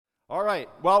All right,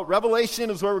 well, Revelation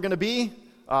is where we're going to be.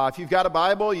 If you've got a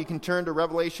Bible, you can turn to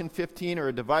Revelation 15 or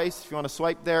a device if you want to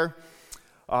swipe there.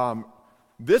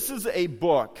 This is a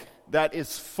book that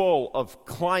is full of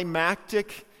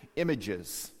climactic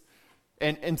images.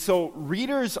 And so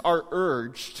readers are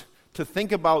urged to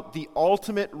think about the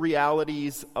ultimate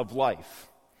realities of life.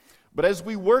 But as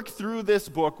we work through this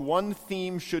book, one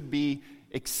theme should be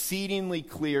exceedingly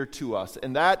clear to us,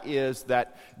 and that is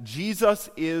that Jesus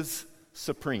is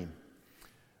supreme.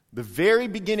 The very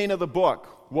beginning of the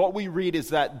book, what we read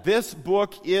is that this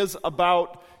book is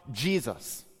about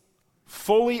Jesus,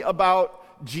 fully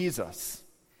about Jesus.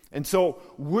 And so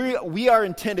we are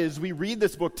intended, as we read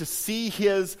this book, to see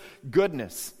His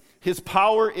goodness. His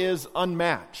power is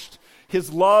unmatched.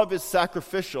 His love is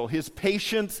sacrificial. His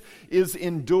patience is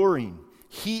enduring.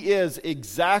 He is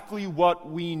exactly what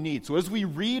we need. So as we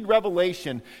read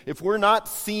Revelation, if we're not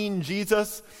seeing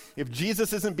Jesus, if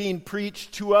Jesus isn't being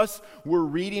preached to us, we're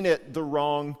reading it the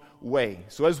wrong way.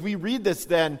 So as we read this,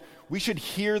 then, we should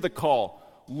hear the call.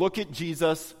 Look at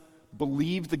Jesus,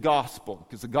 believe the gospel,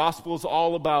 because the gospel is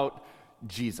all about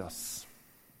Jesus.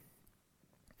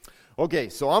 Okay,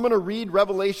 so I'm going to read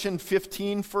Revelation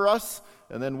 15 for us,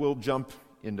 and then we'll jump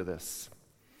into this.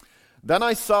 Then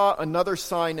I saw another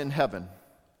sign in heaven,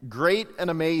 great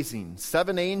and amazing,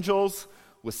 7 angels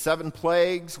with 7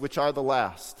 plagues, which are the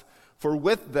last. For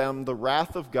with them the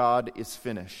wrath of God is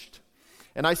finished.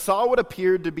 And I saw what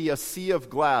appeared to be a sea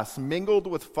of glass mingled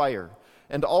with fire,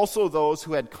 and also those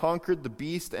who had conquered the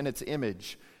beast and its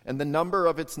image, and the number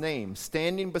of its name,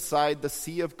 standing beside the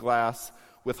sea of glass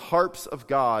with harps of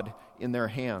God in their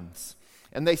hands.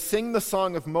 And they sing the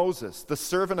song of Moses, the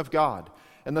servant of God,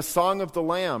 and the song of the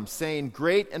Lamb, saying,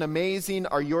 Great and amazing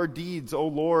are your deeds, O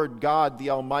Lord God the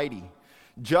Almighty.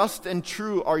 Just and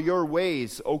true are your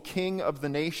ways, O King of the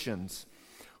nations.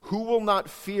 Who will not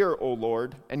fear, O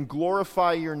Lord, and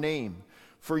glorify your name?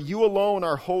 For you alone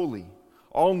are holy.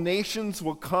 All nations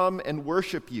will come and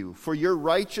worship you, for your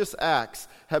righteous acts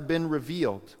have been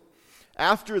revealed.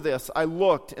 After this I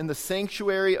looked, and the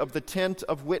sanctuary of the tent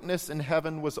of witness in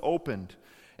heaven was opened.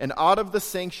 And out of the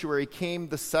sanctuary came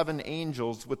the 7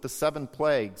 angels with the 7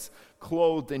 plagues,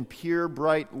 clothed in pure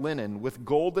bright linen, with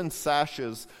golden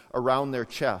sashes around their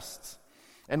chests.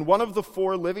 And one of the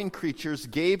 4 living creatures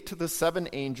gave to the 7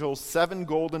 angels 7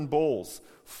 golden bowls,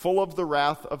 full of the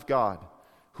wrath of God,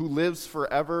 who lives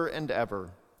forever and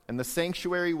ever. And the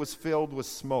sanctuary was filled with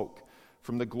smoke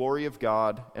from the glory of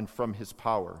God and from His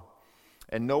power.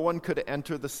 And no one could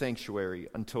enter the sanctuary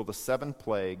until the 7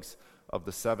 plagues of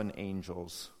the 7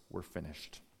 angels were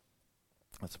finished.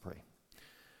 Let's pray.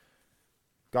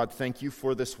 God, thank you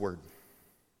for this word.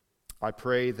 I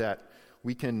pray that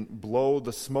we can blow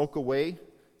the smoke away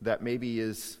that maybe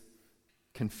is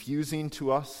confusing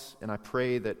to us, and I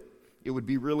pray that it would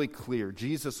be really clear,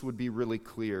 Jesus would be really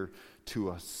clear to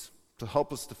us, to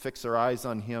help us to fix our eyes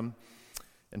on Him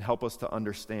and help us to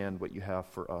understand what you have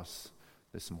for us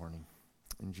this morning.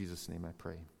 In Jesus' name I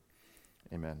pray.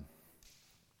 Amen.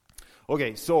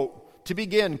 Okay, so to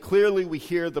begin, clearly we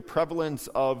hear the prevalence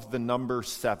of the number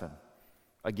 7.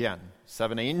 Again,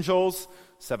 7 angels,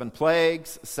 7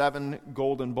 plagues, 7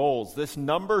 golden bowls. This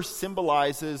number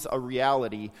symbolizes a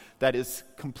reality that is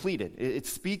completed. It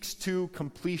speaks to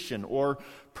completion or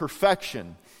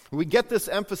perfection. We get this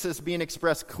emphasis being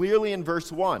expressed clearly in verse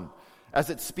 1 as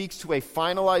it speaks to a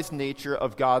finalized nature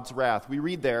of God's wrath. We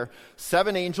read there,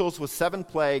 7 angels with 7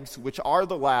 plagues, which are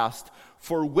the last,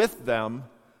 for with them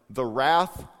the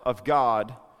wrath of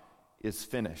God is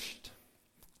finished.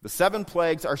 The 7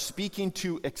 plagues are speaking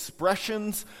to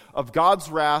expressions of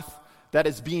God's wrath that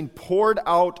is being poured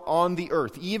out on the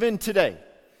earth, even today.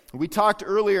 We talked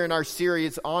earlier in our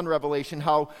series on Revelation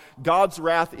how God's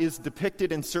wrath is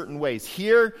depicted in certain ways.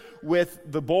 Here with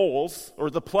the bowls, or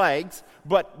the plagues,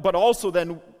 but also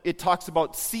then it talks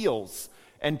about seals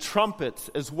and trumpets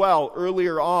as well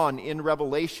earlier on in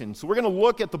Revelation. So we're going to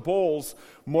look at the bowls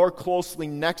more closely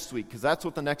next week, because that's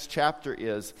what the next chapter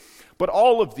is. But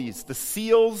all of these, the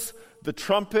seals, the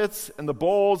trumpets, and the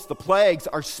bowls, the plagues,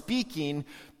 are speaking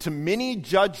to many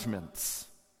judgments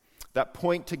that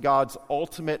point to God's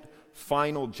ultimate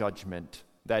final judgment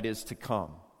that is to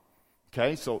come.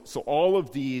 Okay, so all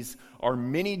of these are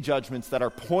many judgments that are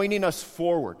pointing us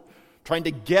forward, trying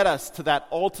to get us to that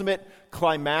ultimate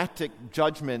climactic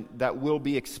judgment that will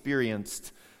be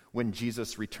experienced when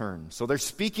Jesus returns. So they're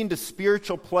speaking to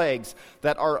spiritual plagues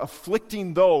that are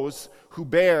afflicting those who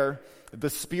bear the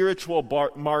spiritual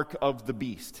mark of the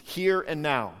beast, here and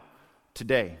now,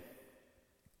 today.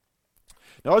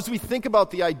 Now, as we think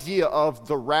about the idea of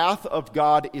the wrath of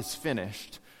God is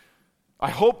finished, I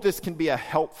hope this can be a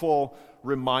helpful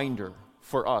reminder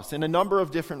for us in a number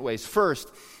of different ways.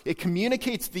 First, it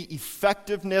communicates the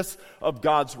effectiveness of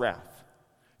God's wrath.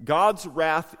 God's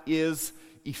wrath is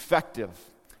effective.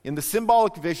 In the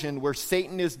symbolic vision where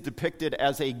Satan is depicted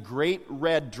as a great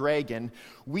red dragon,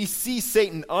 we see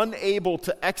Satan unable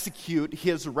to execute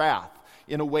his wrath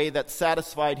in a way that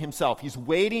satisfied himself. He's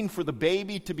waiting for the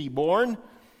baby to be born,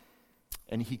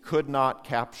 and he could not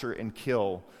capture and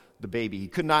kill the baby. He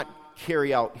could not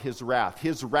carry out his wrath.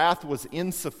 His wrath was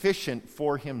insufficient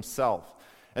for himself.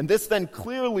 And this then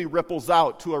clearly ripples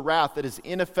out to a wrath that is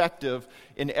ineffective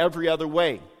in every other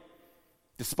way.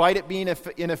 Despite it being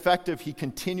ineffective, he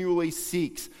continually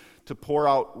seeks to pour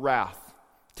out wrath,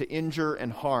 to injure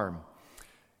and harm.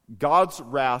 God's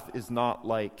wrath is not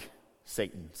like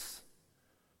Satan's.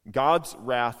 God's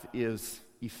wrath is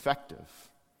effective.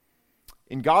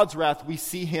 In God's wrath, we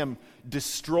see him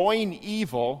destroying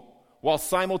evil while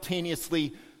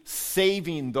simultaneously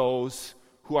saving those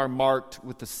who are marked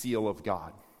with the seal of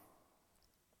God.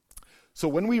 So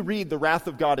when we read the wrath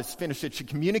of God is finished, it should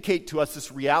communicate to us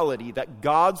this reality that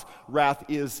God's wrath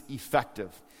is effective.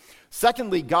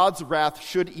 Secondly, God's wrath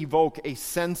should evoke a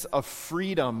sense of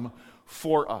freedom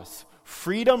for us.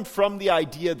 Freedom from the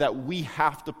idea that we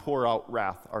have to pour out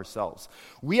wrath ourselves.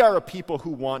 We are a people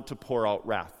who want to pour out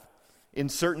wrath in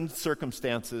certain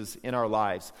circumstances in our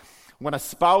lives. When a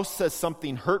spouse says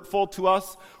something hurtful to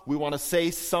us, we want to say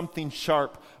something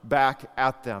sharp back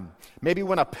at them. Maybe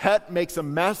when a pet makes a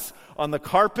mess on the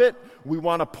carpet, we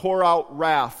want to pour out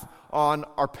wrath on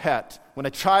our pet. When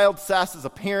a child sasses a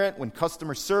parent, when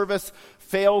customer service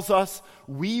fails us,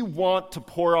 we want to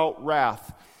pour out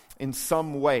wrath in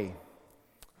some way.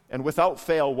 And without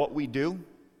fail, what we do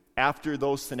after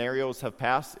those scenarios have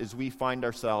passed is we find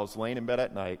ourselves laying in bed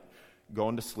at night,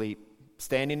 going to sleep,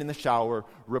 standing in the shower,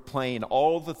 replaying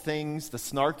all the things, the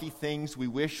snarky things we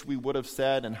wish we would have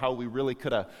said and how we really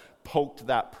could have poked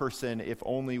that person if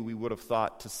only we would have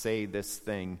thought to say this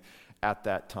thing at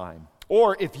that time.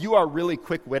 Or if you are really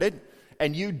quick-witted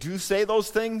and you do say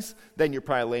those things, then you're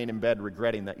probably laying in bed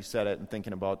regretting that you said it and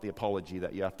thinking about the apology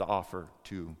that you have to offer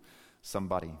to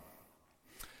somebody.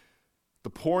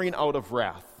 The pouring out of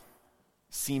wrath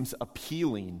seems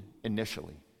appealing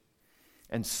initially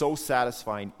and so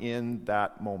satisfying in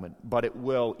that moment, but it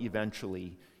will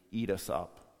eventually eat us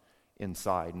up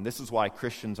inside. And this is why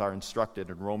Christians are instructed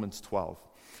in Romans 12.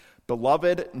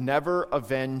 Beloved, never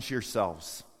avenge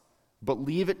yourselves, but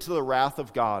leave it to the wrath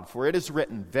of God, for it is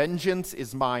written, vengeance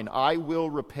is mine, I will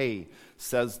repay,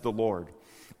 says the Lord.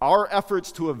 Our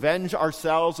efforts to avenge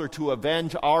ourselves or to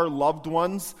avenge our loved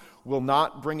ones will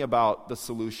not bring about the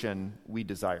solution we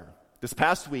desire. This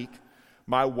past week,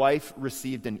 my wife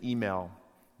received an email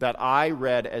that I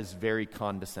read as very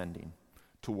condescending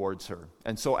towards her.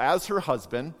 And so as her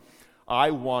husband, I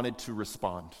wanted to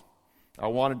respond. I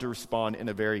wanted to respond in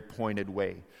a very pointed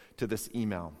way to this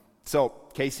email. So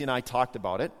Casey and I talked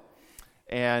about it,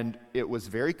 and it was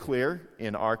very clear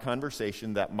in our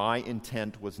conversation that my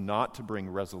intent was not to bring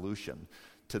resolution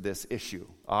to this issue.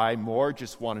 I more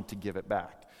just wanted to give it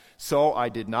back. So I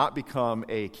did not become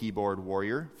a keyboard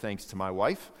warrior, thanks to my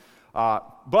wife.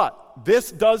 But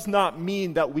this does not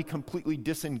mean that we completely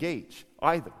disengage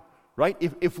either, right?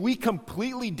 If we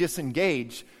completely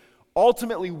disengage,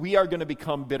 ultimately we are going to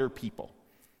become bitter people.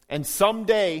 And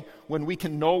someday, when we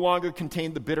can no longer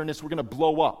contain the bitterness, we're going to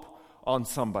blow up on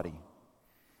somebody.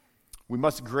 We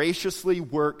must graciously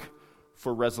work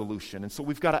for resolution. And so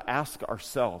we've got to ask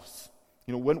ourselves,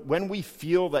 when we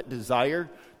feel that desire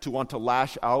to want to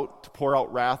lash out, to pour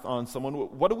out wrath on someone,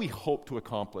 what do we hope to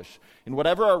accomplish? And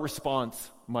whatever our response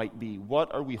might be,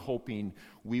 what are we hoping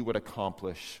we would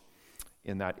accomplish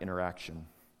in that interaction?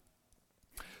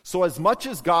 So as much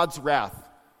as God's wrath,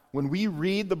 when we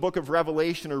read the book of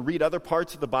Revelation or read other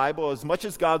parts of the Bible, as much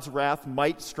as God's wrath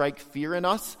might strike fear in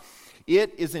us,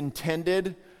 it is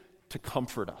intended to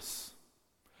comfort us.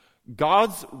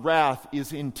 God's wrath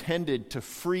is intended to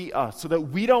free us so that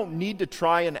we don't need to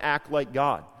try and act like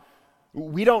God.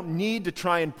 We don't need to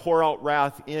try and pour out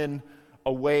wrath in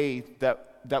a way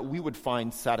that we would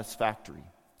find satisfactory,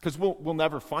 because we'll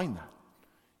never find that.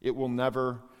 It will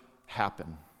never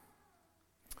happen.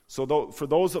 So for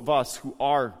those of us who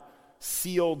are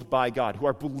sealed by God, who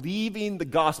are believing the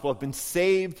gospel, have been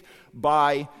saved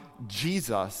by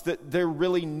Jesus, that there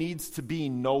really needs to be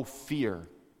no fear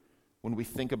when we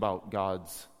think about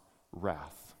God's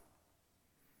wrath.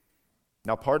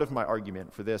 Now, part of my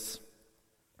argument for this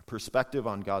perspective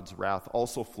on God's wrath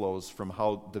also flows from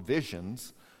how the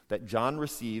visions that John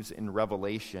receives in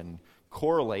Revelation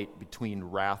correlate between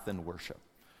wrath and worship.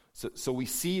 So we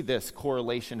see this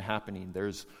correlation happening.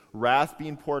 There's wrath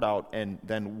being poured out, and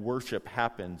then worship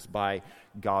happens by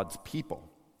God's people.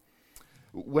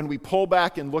 When we pull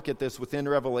back and look at this within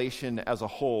Revelation as a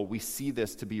whole, we see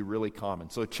this to be really common.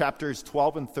 So chapters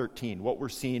 12 and 13, what we're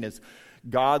seeing is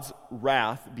God's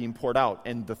wrath being poured out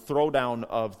and the throwdown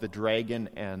of the dragon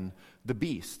and the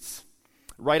beasts.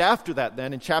 Right after that,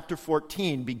 then, in chapter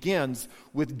 14, begins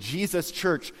with Jesus'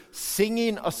 church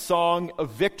singing a song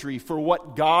of victory for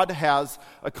what God has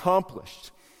accomplished.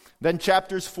 Then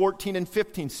chapters 14 and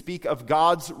 15 speak of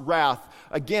God's wrath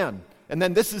again. And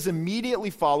then this is immediately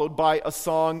followed by a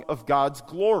song of God's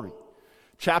glory.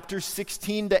 Chapters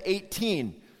 16 to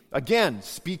 18, again,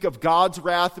 speak of God's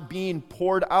wrath being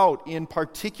poured out in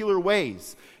particular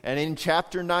ways. And in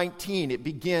chapter 19, it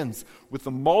begins with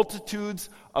the multitudes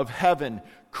of heaven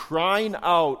crying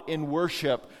out in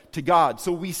worship to God.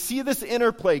 So we see this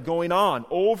interplay going on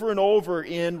over and over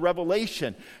in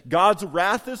Revelation. God's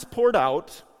wrath is poured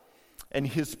out, and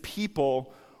his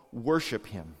people worship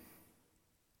him.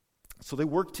 So they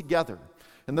work together.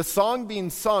 And the song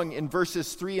being sung in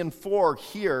verses 3 and 4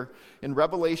 here in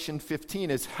Revelation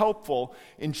 15 is helpful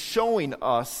in showing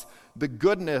us the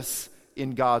goodness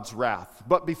in God's wrath.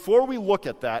 But before we look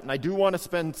at that, and I do want to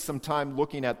spend some time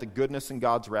looking at the goodness in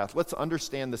God's wrath, let's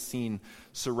understand the scene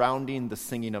surrounding the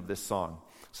singing of this song.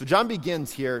 So John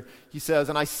begins here, he says,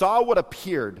 "And I saw what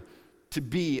appeared to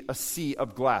be a sea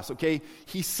of glass." Okay,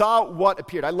 he saw what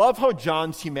appeared. I love how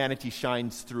John's humanity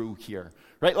shines through here,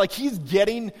 right? Like he's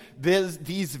getting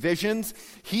these visions.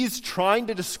 He's trying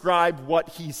to describe what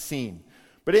he's seen.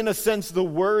 But in a sense, the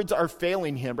words are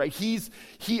failing him, right?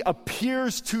 He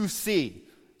appears to see.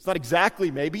 It's not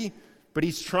exactly maybe, but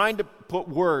he's trying to put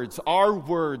words, our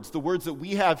words, the words that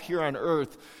we have here on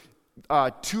earth,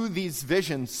 to these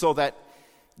visions so that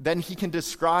then he can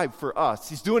describe for us.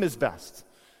 He's doing his best.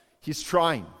 He's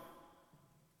trying.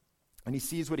 And he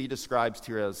sees what he describes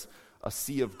here as a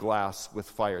sea of glass with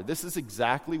fire. This is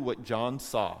exactly what John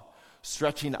saw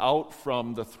stretching out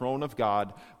from the throne of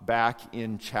God back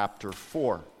in chapter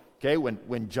 4. Okay,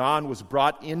 when John was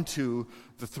brought into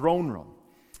the throne room.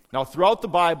 Now, throughout the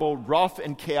Bible, rough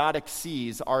and chaotic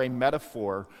seas are a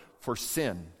metaphor for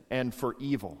sin and for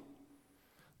evil.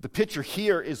 The picture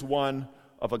here is one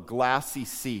of a glassy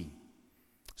sea.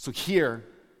 So here,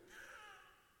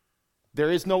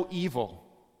 there is no evil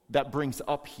that brings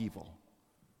upheaval.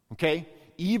 Okay?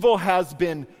 Evil has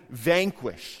been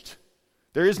vanquished.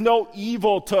 There is no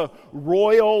evil to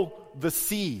roil the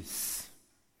seas.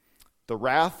 The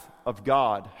wrath of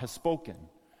God has spoken.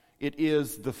 It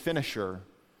is the finisher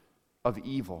of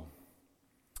evil.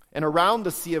 And around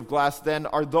the sea of glass then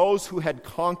are those who had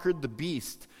conquered the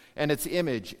beast and its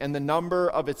image and the number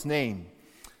of its name.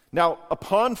 Now,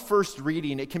 upon first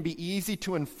reading, it can be easy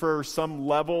to infer some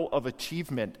level of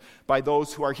achievement by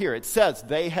those who are here. It says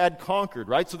they had conquered,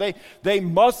 right? So they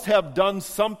must have done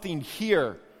something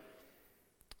here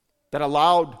that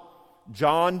allowed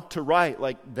John to write,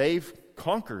 like, they've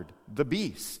conquered the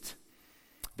beast.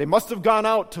 They must have gone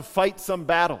out to fight some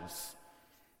battles.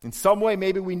 In some way,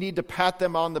 maybe we need to pat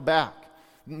them on the back.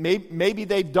 Maybe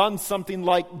they've done something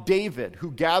like David,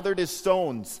 who gathered his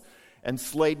stones and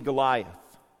slayed Goliath.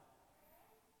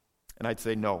 And I'd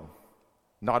say no,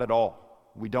 not at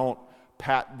all. We don't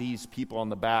pat these people on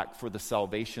the back for the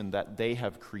salvation that they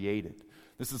have created.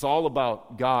 This is all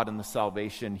about God and the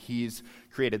salvation he's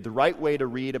created. The right way to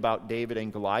read about David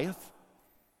and Goliath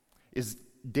is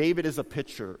David is a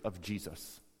picture of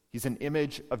Jesus. He's an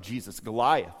image of Jesus.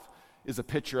 Goliath is a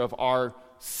picture of our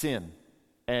sin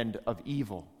and of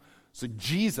evil. So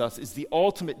Jesus is the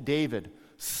ultimate David,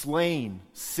 slaying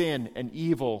sin and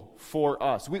evil for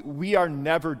us. We are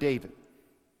never David.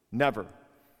 Never.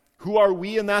 Who are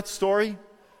we in that story?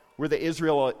 We're the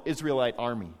Israelite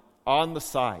army on the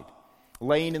side,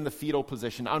 laying in the fetal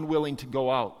position, unwilling to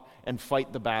go out and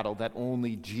fight the battle that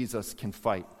only Jesus can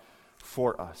fight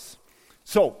for us.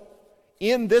 So,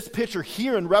 in this picture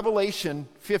here in Revelation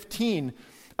 15,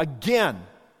 again,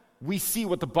 we see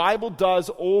what the Bible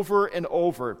does over and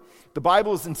over. The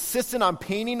Bible is insistent on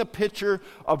painting a picture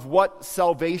of what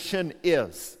salvation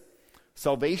is.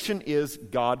 Salvation is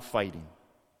God fighting.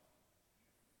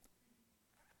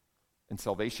 And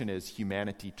salvation is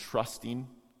humanity trusting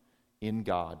in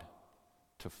God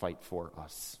to fight for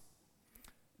us.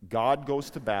 God goes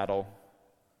to battle,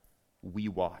 we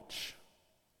watch.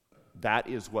 That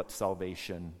is what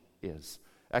salvation is.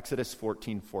 Exodus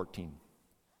 14:14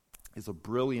 is a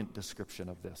brilliant description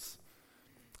of this.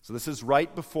 So this is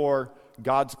right before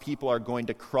God's people are going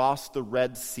to cross the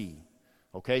Red Sea.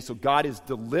 Okay, so God has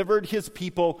delivered his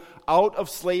people out of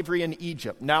slavery in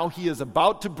Egypt. Now he is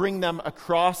about to bring them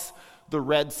across the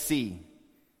Red Sea.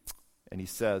 And he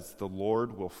says, the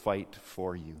Lord will fight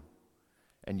for you,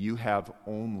 and you have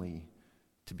only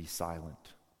to be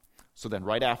silent. So then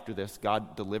right after this,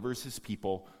 God delivers his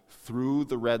people through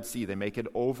the Red Sea. They make it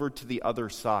over to the other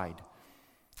side.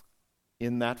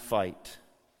 In that fight,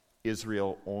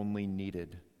 Israel only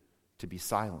needed to be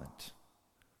silent.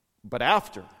 But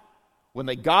after, when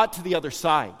they got to the other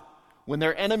side, when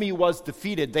their enemy was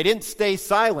defeated, they didn't stay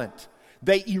silent.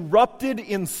 They erupted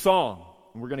in song.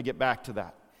 And we're going to get back to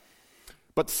that.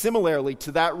 But similarly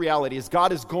to that reality, as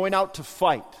God is going out to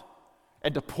fight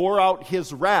and to pour out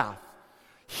his wrath,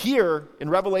 here in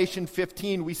Revelation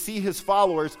 15, we see his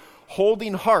followers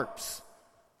holding harps,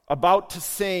 about to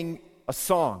sing a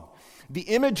song. The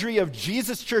imagery of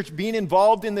Jesus' church being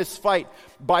involved in this fight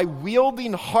by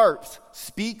wielding harps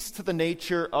speaks to the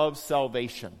nature of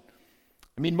salvation.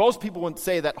 I mean, most people wouldn't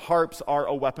say that harps are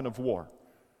a weapon of war.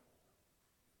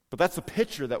 But that's the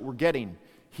picture that we're getting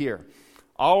here.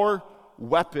 Our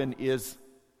weapon is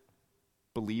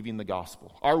believing the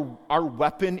gospel. Our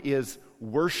weapon is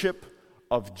worship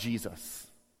of Jesus.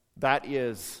 That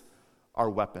is our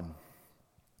weapon.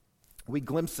 We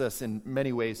glimpse this in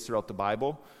many ways throughout the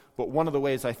Bible, but one of the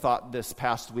ways I thought this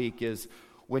past week is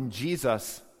when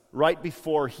Jesus, right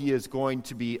before he is going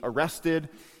to be arrested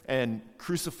and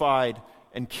crucified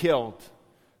and killed,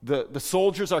 the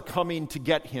soldiers are coming to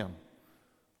get him,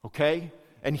 okay?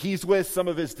 And he's with some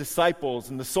of his disciples,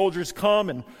 and the soldiers come,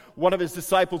 and one of his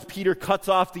disciples, Peter, cuts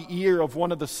off the ear of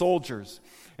one of the soldiers.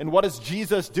 And what does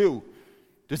Jesus do?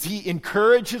 Does he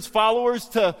encourage his followers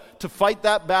to fight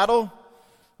that battle?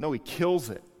 No, he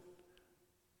kills it.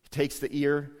 He takes the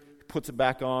ear, he puts it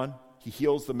back on, he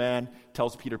heals the man,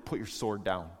 tells Peter, put your sword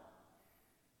down.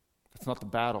 That's not the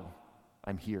battle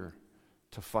I'm here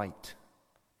to fight.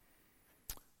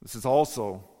 This is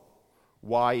also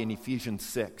why in Ephesians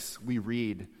 6 we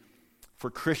read, for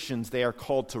Christians they are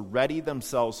called to ready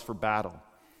themselves for battle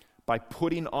by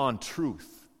putting on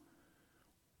truth.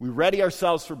 We ready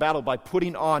ourselves for battle by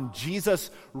putting on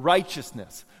Jesus'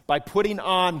 righteousness, by putting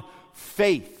on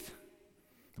faith,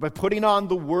 by putting on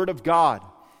the Word of God.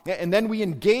 And then we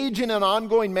engage in an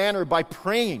ongoing manner by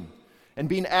praying and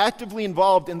being actively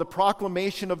involved in the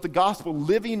proclamation of the gospel,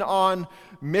 living on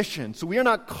mission. So we are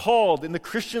not called in the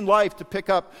Christian life to pick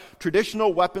up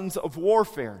traditional weapons of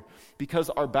warfare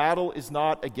because our battle is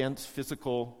not against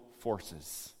physical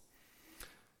forces.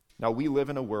 Now, we live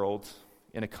in a world,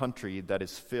 in a country that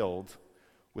is filled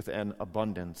with an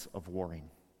abundance of warring.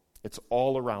 It's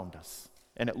all around us,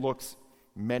 and it looks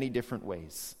many different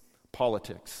ways.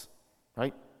 Politics,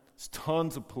 right? There's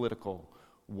tons of political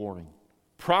warring.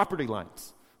 Property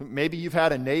lines. Maybe you've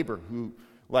had a neighbor who,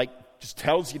 just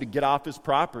tells you to get off his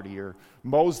property or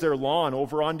mows their lawn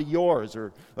over onto yours,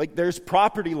 or, there's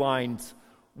property lines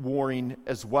warring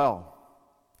as well.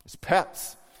 There's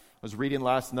pets. I was reading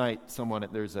last night,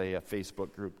 there's a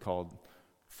Facebook group called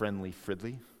Friendly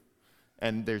Fridley,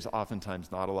 and there's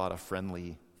oftentimes not a lot of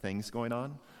friendly things going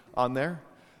on there.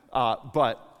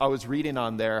 But I was reading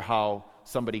on there how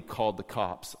somebody called the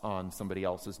cops on somebody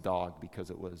else's dog because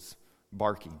it was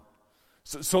barking.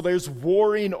 So there's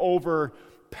warring over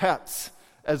pets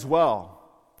as well.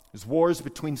 There's wars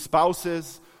between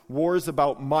spouses, wars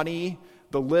about money.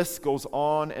 The list goes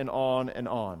on and on and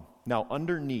on. Now,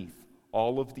 underneath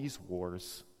all of these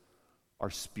wars are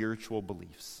spiritual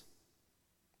beliefs.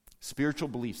 Spiritual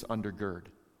beliefs undergird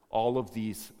all of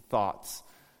these thoughts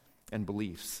and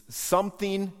beliefs.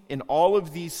 Something in all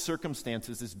of these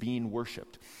circumstances is being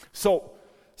worshipped. So,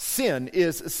 sin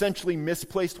is essentially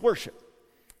misplaced worship,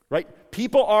 right?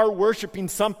 People are worshiping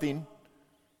something.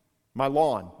 My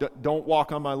lawn. Don't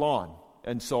walk on my lawn.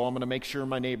 And so I'm going to make sure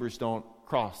my neighbors don't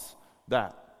cross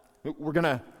that. We're going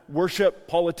to worship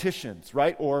politicians,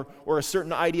 right? Or a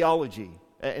certain ideology.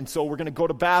 And so we're going to go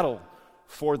to battle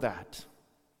for that.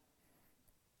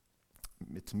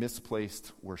 It's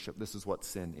misplaced worship. This is what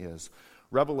sin is.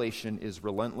 Revelation is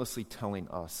relentlessly telling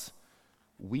us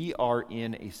we are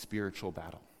in a spiritual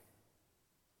battle.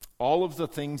 All of the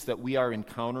things that we are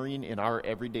encountering in our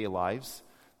everyday lives,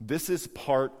 this is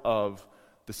part of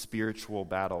the spiritual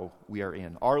battle we are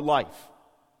in. Our life,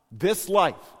 this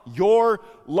life, your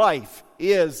life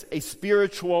is a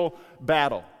spiritual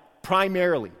battle,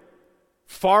 primarily.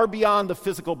 Far beyond the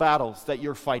physical battles that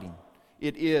you're fighting.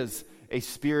 It is a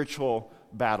spiritual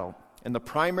battle. And the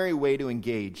primary way to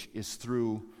engage is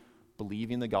through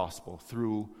believing the gospel,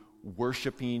 through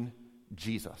worshiping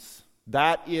Jesus.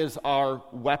 That is our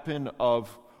weapon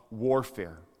of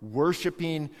warfare,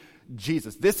 worshiping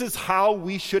Jesus. This is how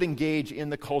we should engage in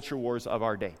the culture wars of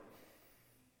our day.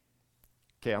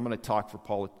 Okay, I'm going to talk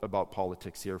about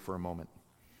politics here for a moment.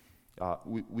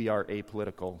 We are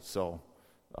apolitical, so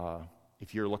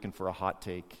if you're looking for a hot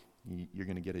take, you're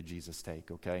going to get a Jesus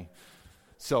take, okay?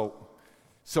 So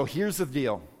here's the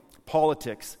deal.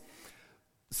 Politics.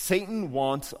 Satan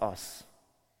wants us.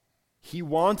 He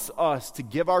wants us to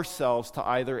give ourselves to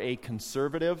either a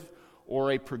conservative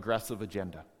or a progressive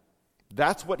agenda.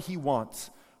 That's what he wants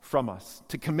from us,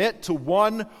 to commit to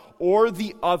one or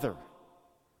the other,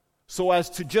 so as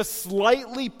to just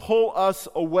slightly pull us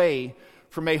away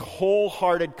from a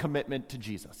wholehearted commitment to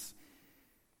Jesus.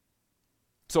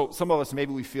 So some of us,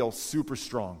 maybe we feel super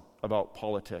strong about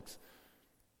politics.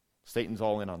 Satan's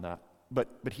all in on that. But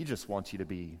he just wants you to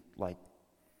be like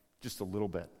just a little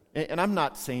bit. And I'm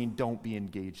not saying don't be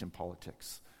engaged in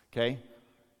politics, okay?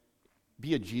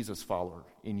 Be a Jesus follower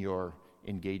in your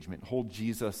engagement. Hold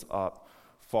Jesus up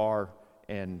far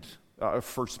and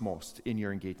firstmost in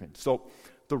your engagement. So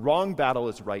the wrong battle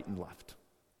is right and left.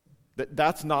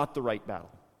 That's not the right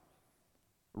battle.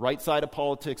 Right side of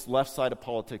politics, left side of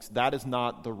politics, that is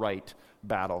not the right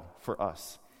battle for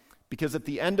us. Because at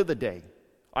the end of the day,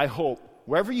 I hope,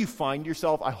 wherever you find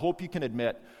yourself, I hope you can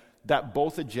admit that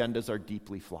both agendas are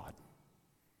deeply flawed.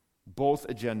 Both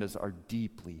agendas are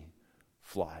deeply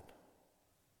flawed.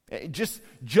 Just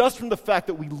from the fact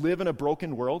that we live in a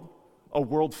broken world, a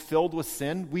world filled with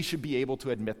sin, we should be able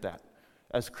to admit that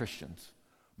as Christians.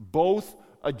 Both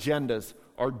agendas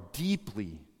are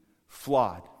deeply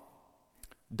flawed.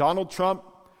 Donald Trump,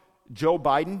 Joe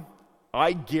Biden,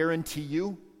 I guarantee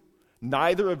you,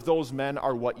 neither of those men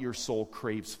are what your soul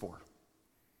craves for.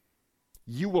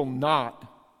 You will not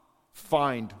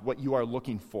find what you are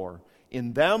looking for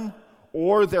in them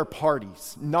or their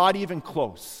parties, not even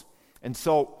close. And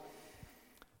so,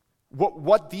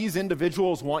 what these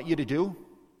individuals want you to do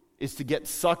is to get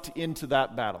sucked into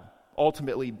that battle,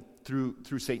 ultimately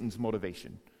through Satan's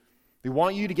motivation. They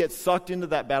want you to get sucked into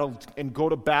that battle and go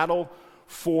to battle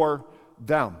for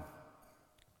them.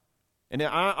 And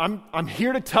I'm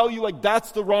here to tell you, like,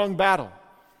 that's the wrong battle,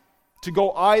 to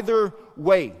go either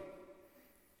way.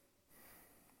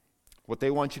 What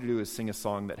they want you to do is sing a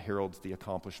song that heralds the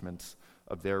accomplishments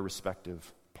of their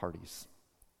respective parties.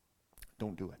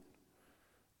 Don't do it.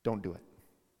 Don't do it.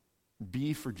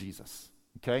 Be for Jesus,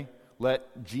 okay?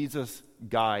 Let Jesus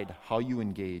guide how you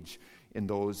engage in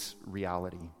those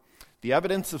reality. The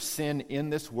evidence of sin in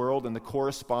this world and the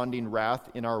corresponding wrath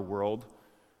in our world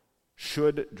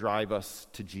should drive us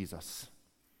to Jesus,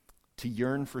 to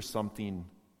yearn for something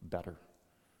better,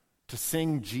 to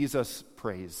sing Jesus'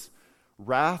 praise.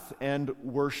 Wrath and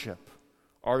worship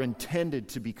are intended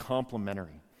to be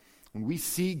complementary. When we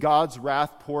see God's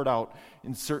wrath poured out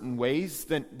in certain ways,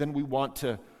 then we want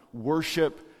to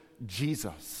worship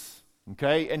Jesus.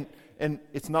 Okay? And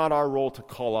it's not our role to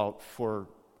call out for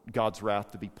God's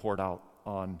wrath to be poured out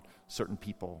on certain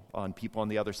people, on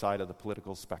the other side of the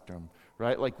political spectrum.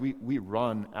 Right? Like we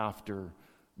run after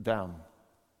them.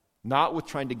 Not with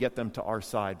trying to get them to our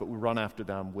side, but we run after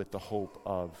them with the hope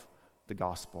of the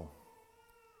gospel.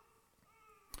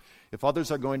 If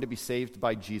others are going to be saved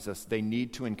by Jesus, they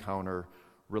need to encounter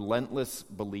relentless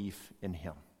belief in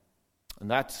him.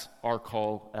 And that's our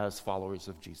call as followers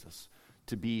of Jesus,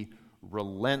 to be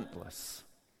relentless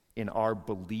in our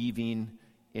believing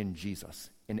in Jesus.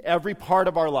 In every part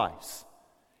of our lives,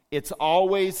 it's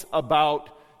always about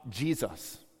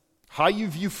Jesus. How you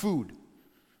view food,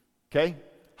 okay?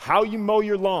 How you mow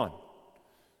your lawn,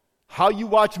 how you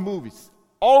watch movies,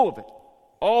 all of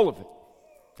it.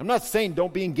 I'm not saying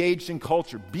don't be engaged in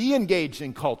culture. Be engaged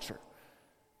in culture.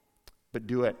 But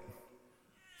do it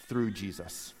through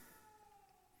Jesus.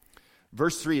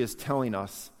 Verse 3 is telling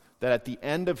us that at the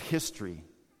end of history,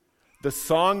 the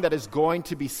song that is going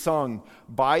to be sung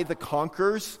by the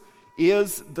conquerors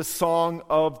is the song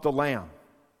of the Lamb.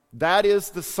 That is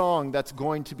the song that's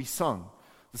going to be sung.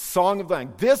 The song of the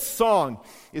Lamb. This song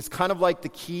is kind of like the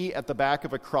key at the back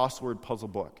of a crossword puzzle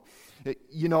book.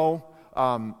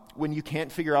 When you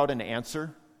can't figure out an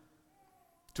answer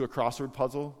to a crossword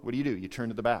puzzle, what do? You turn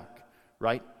to the back,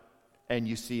 right? And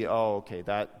you see, okay,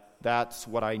 that's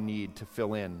what I need to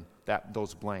fill in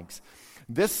those blanks.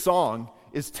 This song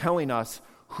is telling us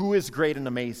who is great and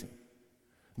amazing.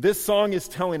 This song is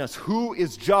telling us who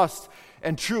is just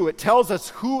and true. It tells us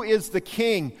who is the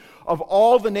King of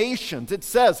all the nations. It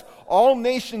says all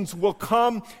nations will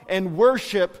come and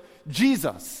worship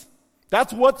Jesus.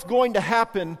 That's what's going to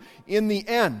happen in the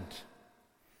end.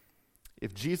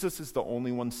 If Jesus is the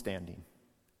only one standing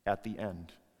at the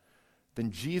end,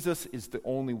 then Jesus is the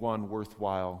only one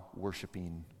worthwhile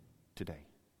worshiping today.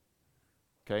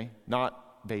 Okay?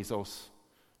 Not Bezos,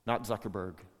 not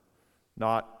Zuckerberg,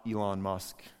 not Elon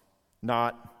Musk,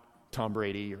 not Tom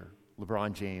Brady or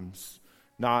LeBron James,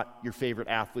 not your favorite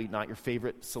athlete, not your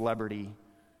favorite celebrity.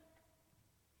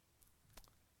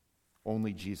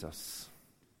 Only Jesus.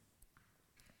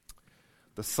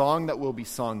 The song that will be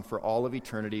sung for all of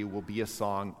eternity will be a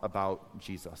song about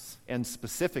Jesus. And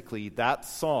specifically, that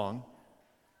song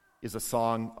is a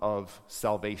song of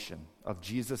salvation, of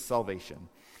Jesus' salvation.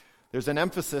 There's an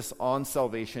emphasis on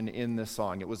salvation in this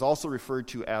song. It was also referred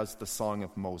to as the Song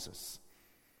of Moses.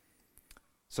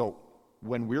 So,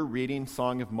 when we're reading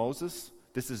Song of Moses,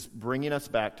 this is bringing us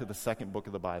back to the second book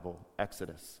of the Bible,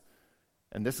 Exodus.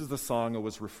 And this is the song I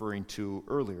was referring to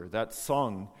earlier. That's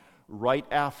sung right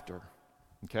after,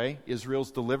 okay?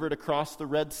 Israel's delivered across the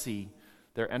Red Sea.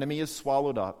 Their enemy is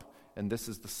swallowed up. And this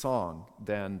is the song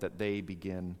then that they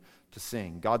begin to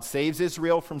sing. God saves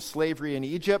Israel from slavery in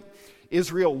Egypt.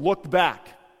 Israel looked back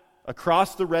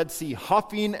across the Red Sea,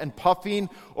 huffing and puffing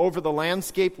over the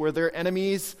landscape where their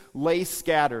enemies lay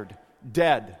scattered,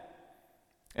 dead,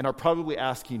 and are probably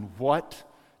asking, what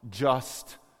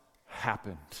just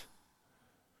happened?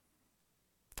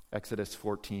 Exodus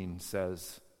 14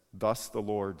 says, "Thus the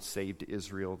Lord saved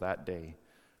Israel that day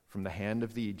from the hand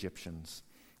of the Egyptians.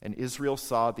 And Israel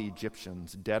saw the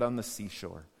Egyptians dead on the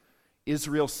seashore.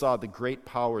 Israel saw the great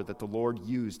power that the Lord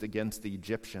used against the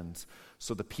Egyptians.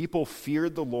 So the people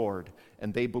feared the Lord,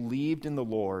 and they believed in the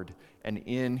Lord and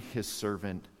in his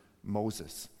servant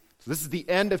Moses." So this is the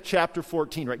end of chapter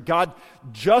 14, right? God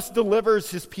just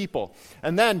delivers his people.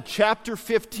 And then chapter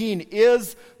 15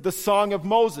 is the Song of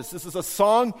Moses. This is a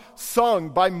song sung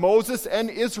by Moses and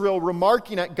Israel,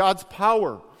 remarking at God's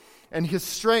power and his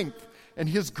strength and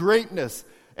his greatness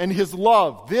and his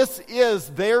love. This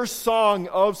is their song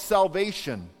of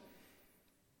salvation.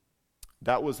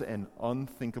 That was an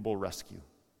unthinkable rescue,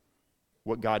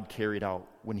 what God carried out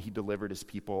when he delivered his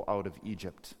people out of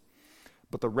Egypt.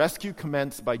 But the rescue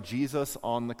commenced by Jesus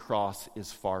on the cross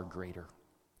is far greater.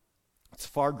 It's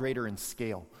far greater in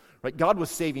scale, right? God was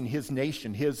saving his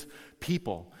nation, his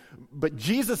people. But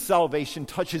Jesus' salvation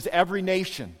touches every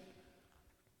nation.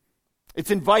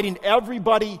 It's inviting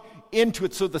everybody into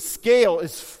it, so the scale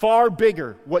is far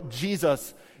bigger what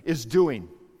Jesus is doing.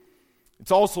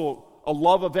 It's also a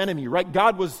love of enemy, right?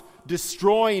 God was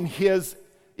destroying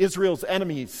Israel's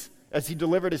enemies as he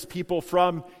delivered his people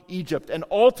from Egypt. And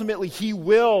ultimately, he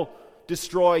will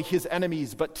destroy his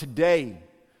enemies. But today,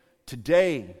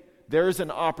 there is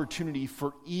an opportunity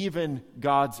for even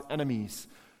God's enemies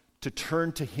to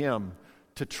turn to him,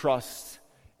 to trust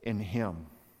in him.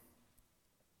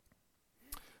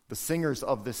 The singers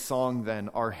of this song, then,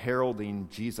 are heralding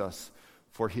Jesus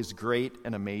for his great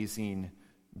and amazing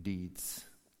deeds.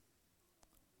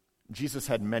 Jesus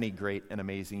had many great and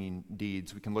amazing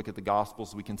deeds. We can look at the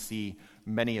Gospels, we can see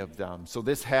many of them. So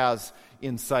this has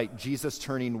in sight Jesus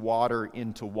turning water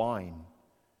into wine,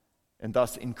 and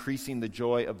thus increasing the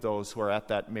joy of those who are at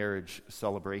that marriage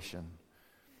celebration.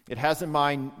 It has in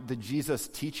mind the Jesus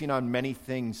teaching on many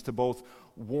things to both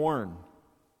warn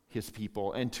his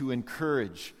people and to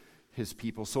encourage his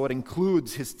people. So it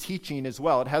includes his teaching as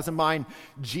well. It has in mind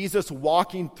Jesus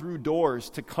walking through doors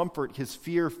to comfort his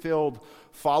fear-filled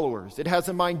followers. It has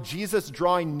in mind Jesus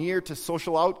drawing near to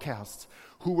social outcasts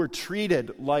who were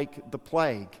treated like the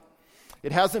plague.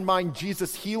 It has in mind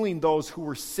Jesus healing those who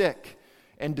were sick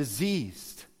and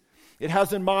diseased. It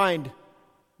has in mind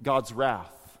God's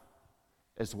wrath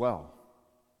as well.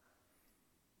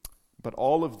 But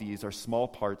all of these are small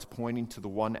parts pointing to the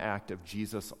one act of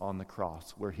Jesus on the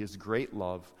cross, where his great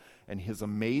love and his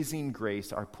amazing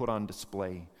grace are put on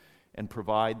display and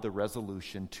provide the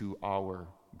resolution to our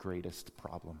greatest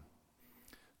problem.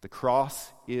 The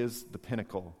cross is the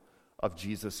pinnacle of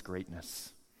Jesus'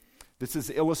 greatness. This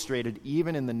is illustrated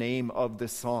even in the name of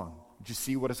this song. Did you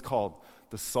see what it's called?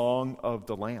 The Song of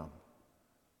the Lamb.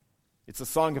 It's a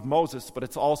song of Moses, but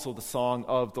it's also the song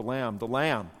of the Lamb. The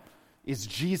Lamb is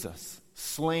Jesus,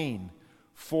 slain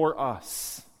for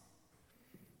us.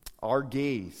 Our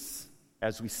gaze,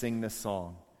 as we sing this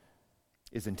song,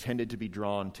 is intended to be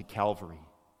drawn to Calvary,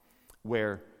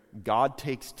 where God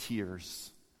takes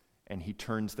tears and he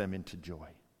turns them into joy.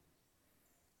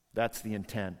 That's the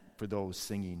intent for those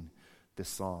singing this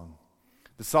song.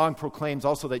 The song proclaims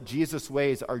also that Jesus'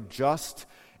 ways are just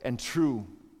and true.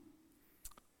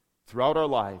 Throughout our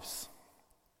lives,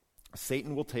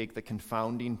 Satan will take the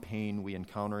confounding pain we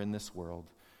encounter in this world,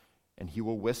 and he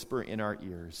will whisper in our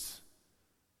ears,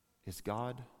 "Is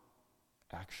God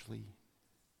actually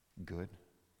good?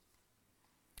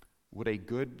 Would a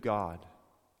good God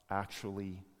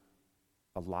actually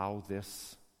allow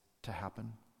this to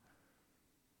happen?"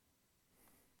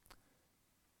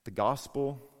 The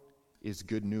gospel is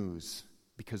good news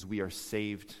because we are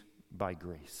saved by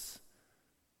grace.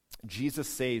 Jesus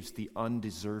saves the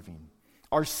undeserving.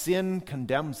 Our sin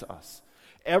condemns us.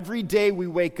 Every day we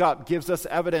wake up gives us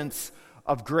evidence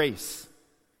of grace.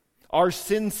 Our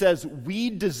sin says we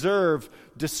deserve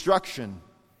destruction.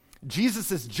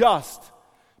 Jesus is just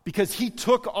because he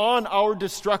took on our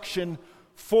destruction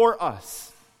for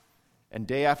us. And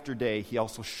day after day, he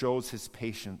also shows his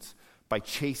patience by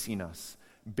chasing us,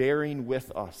 bearing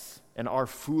with us, and our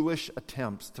foolish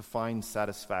attempts to find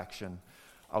satisfaction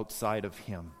outside of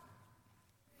him.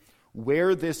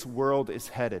 Where this world is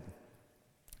headed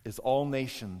is all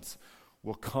nations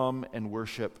will come and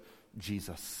worship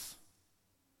Jesus.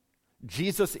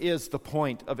 Jesus is the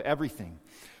point of everything.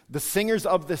 The singers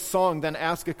of this song then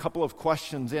ask a couple of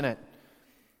questions in it.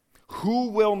 Who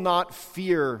will not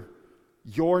fear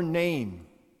your name,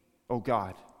 O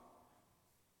God?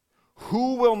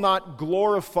 Who will not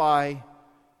glorify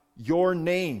your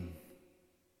name?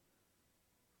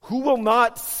 Who will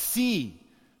not see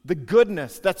the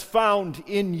goodness that's found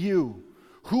in you?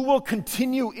 Who will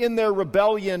continue in their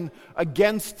rebellion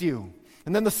against you?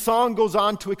 And then the song goes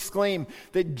on to exclaim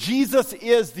that Jesus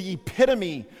is the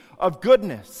epitome of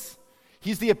goodness.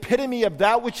 He's the epitome of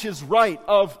that which is right,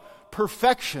 of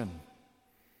perfection.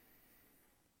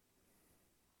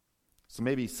 So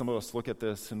maybe some of us look at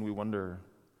this and we wonder,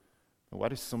 why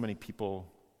do so many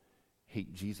people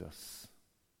hate Jesus?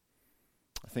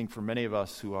 I think for many of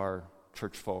us who are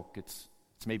church folk, it's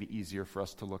maybe easier for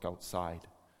us to look outside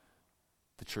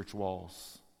the church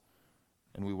walls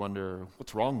and we wonder,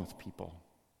 what's wrong with people?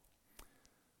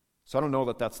 So I don't know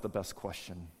that that's the best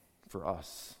question for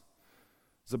us.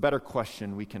 There's a better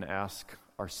question we can ask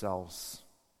ourselves.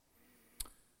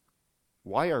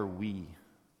 Why are we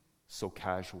so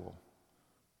casual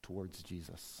towards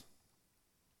Jesus?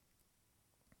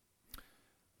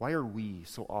 Why are we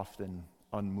so often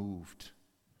unmoved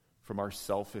from our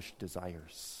selfish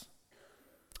desires?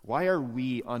 Why are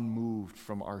we unmoved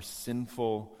from our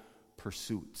sinful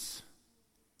pursuits?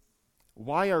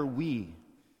 Why are we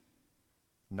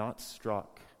not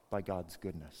struck by God's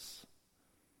goodness?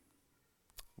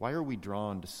 Why are we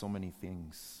drawn to so many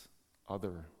things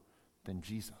other than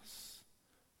Jesus?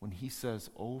 When he says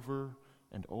over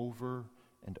and over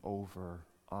and over,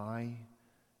 I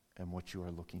am what you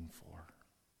are looking for.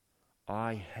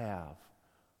 I have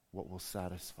what will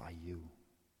satisfy you.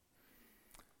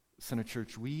 Center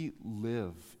Church, we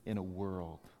live in a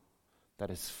world that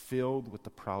is filled with the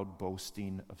proud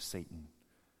boasting of Satan.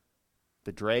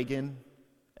 The dragon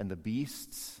and the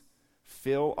beasts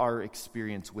fill our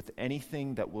experience with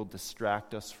anything that will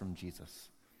distract us from Jesus,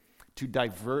 to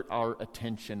divert our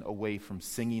attention away from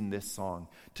singing this song,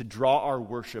 to draw our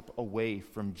worship away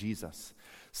from Jesus.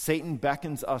 Satan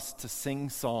beckons us to sing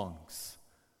songs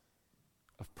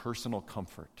of personal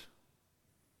comfort.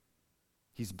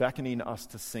 He's beckoning us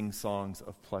to sing songs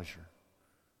of pleasure,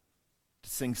 to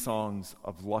sing songs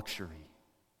of luxury,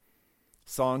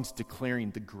 songs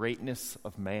declaring the greatness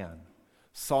of man,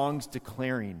 songs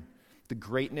declaring the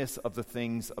greatness of the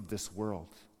things of this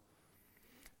world.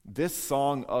 This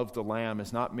song of the Lamb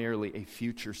is not merely a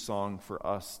future song for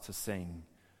us to sing.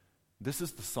 This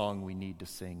is the song we need to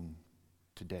sing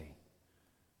today,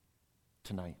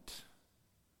 tonight,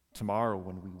 tomorrow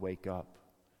when we wake up,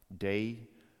 day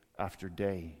after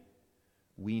day.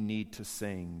 We need to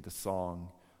sing the song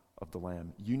of the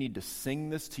Lamb. You need to sing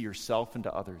this to yourself and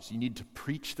to others. You need to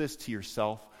preach this to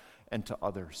yourself and to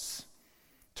others.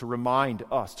 To remind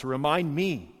us, to remind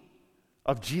me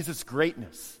of Jesus'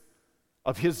 greatness,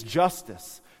 of his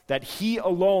justice, that he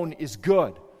alone is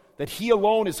good, that he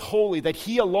alone is holy, that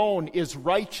he alone is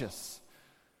righteous,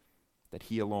 that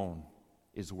he alone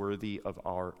is worthy of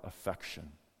our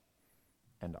affection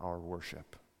and our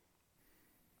worship.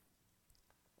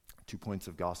 2 points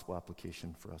of gospel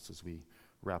application for us as we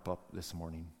wrap up this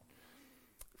morning.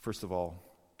 First of all,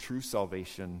 true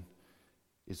salvation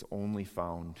is only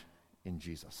found in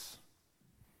Jesus.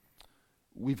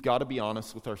 We've got to be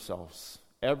honest with ourselves.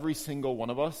 Every single one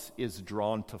of us is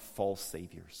drawn to false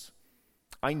saviors.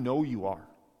 I know you are.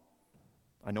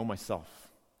 I know myself.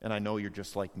 And I know you're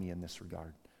just like me in this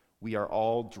regard. We are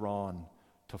all drawn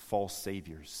to false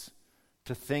saviors,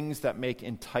 to things that make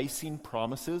enticing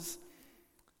promises,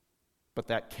 but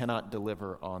that cannot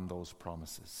deliver on those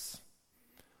promises.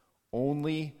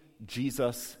 Only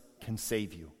Jesus can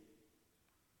save you.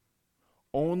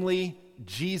 Only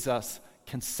Jesus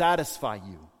can satisfy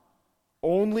you.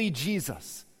 Only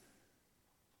Jesus.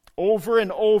 Over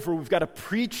and over, we've got to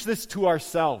preach this to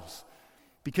ourselves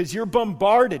because you're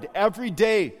bombarded every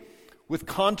day with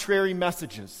contrary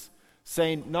messages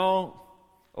saying, no,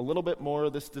 a little bit more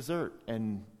of this dessert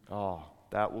and,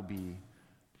 that will be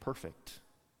perfect.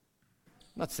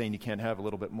 I'm not saying you can't have a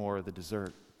little bit more of the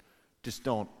dessert. Just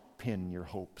don't pin your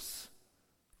hopes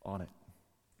on it.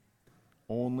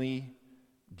 Only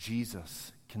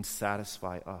Jesus can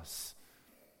satisfy us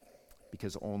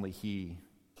because only He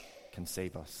can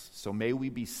save us. So may we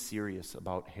be serious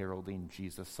about heralding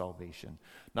Jesus' salvation.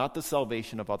 Not the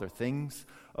salvation of other things,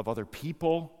 of other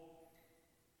people.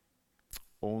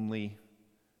 Only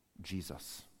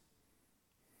Jesus.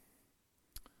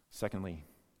 Secondly,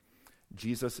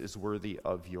 Jesus is worthy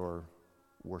of your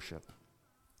worship.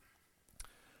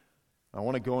 I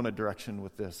want to go in a direction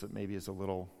with this that maybe is a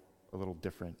little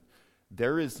different.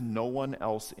 There is no one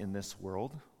else in this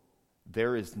world,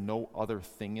 there is no other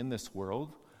thing in this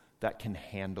world that can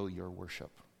handle your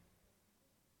worship,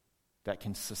 that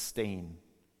can sustain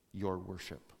your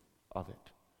worship of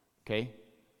it. Okay?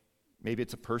 Maybe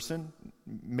it's a person,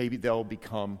 maybe they'll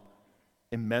become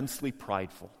immensely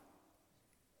prideful,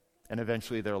 and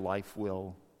eventually their life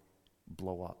will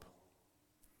blow up.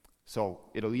 So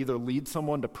it'll either lead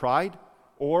someone to pride,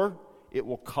 or it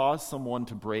will cause someone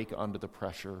to break under the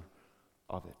pressure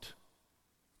of it.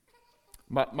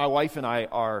 My wife and I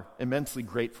are immensely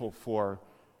grateful for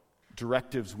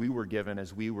directives we were given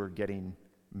as we were getting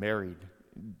married.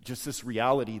 Just this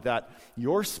reality that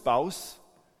your spouse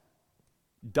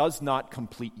does not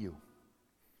complete you.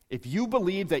 If you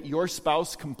believe that your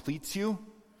spouse completes you,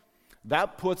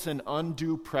 that puts an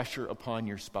undue pressure upon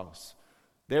your spouse.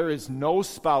 There is no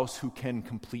spouse who can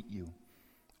complete you.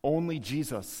 Only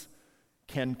Jesus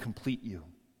can complete you.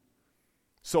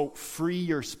 So free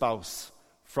your spouse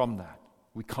from that.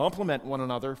 We complement one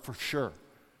another for sure,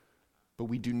 but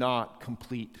we do not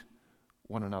complete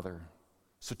one another.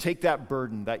 So take that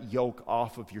burden, that yoke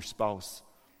off of your spouse.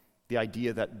 The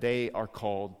idea that they are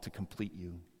called to complete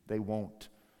you. They won't.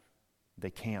 They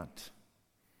can't.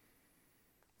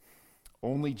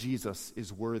 Only Jesus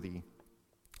is worthy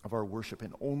of our worship,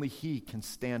 and only He can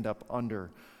stand up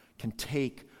under, can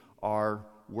take our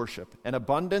worship. An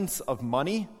abundance of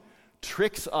money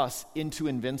tricks us into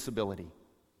invincibility.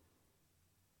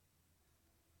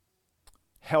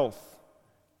 Health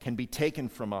can be taken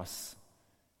from us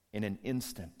in an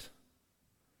instant.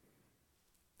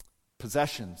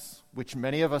 Possessions, which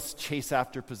many of us chase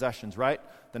after possessions, right?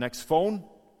 The next phone,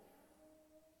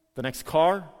 the next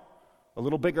car, a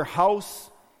little bigger house.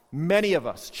 Many of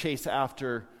us chase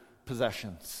after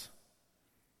possessions.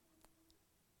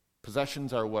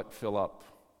 Possessions are what fill up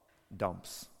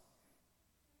dumps,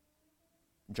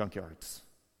 junkyards.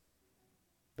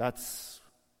 That's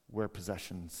where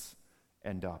possessions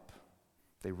end up.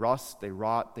 They rust, they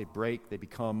rot, they break, they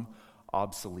become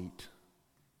obsolete.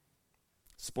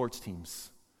 Sports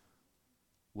teams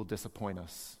will disappoint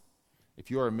us. If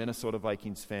you are a Minnesota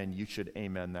Vikings fan, you should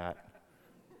amen that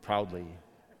proudly.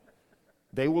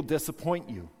 They will disappoint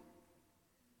you.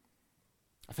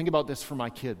 I think about this for my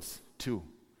kids, too.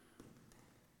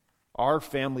 Our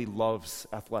family loves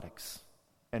athletics,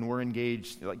 and we're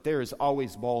engaged. Like, there is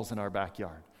always balls in our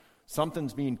backyard.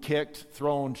 Something's being kicked,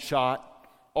 thrown, shot,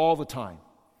 all the time.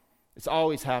 It's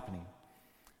always happening.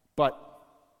 But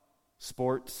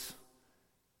sports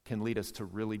can lead us to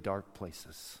really dark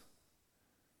places.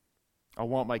 I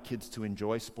want my kids to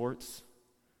enjoy sports.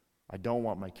 I don't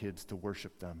want my kids to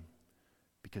worship them,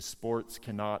 because sports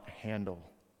cannot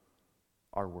handle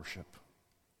our worship.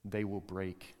 They will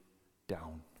break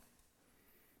down.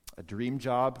 A dream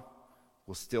job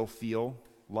will still feel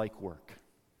like work.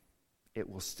 It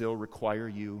will still require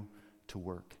you to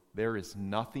work. There is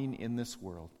nothing in this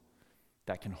world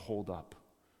that can hold up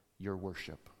your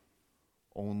worship.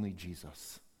 Only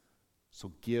Jesus.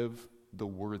 So give the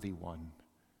worthy one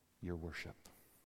your worship.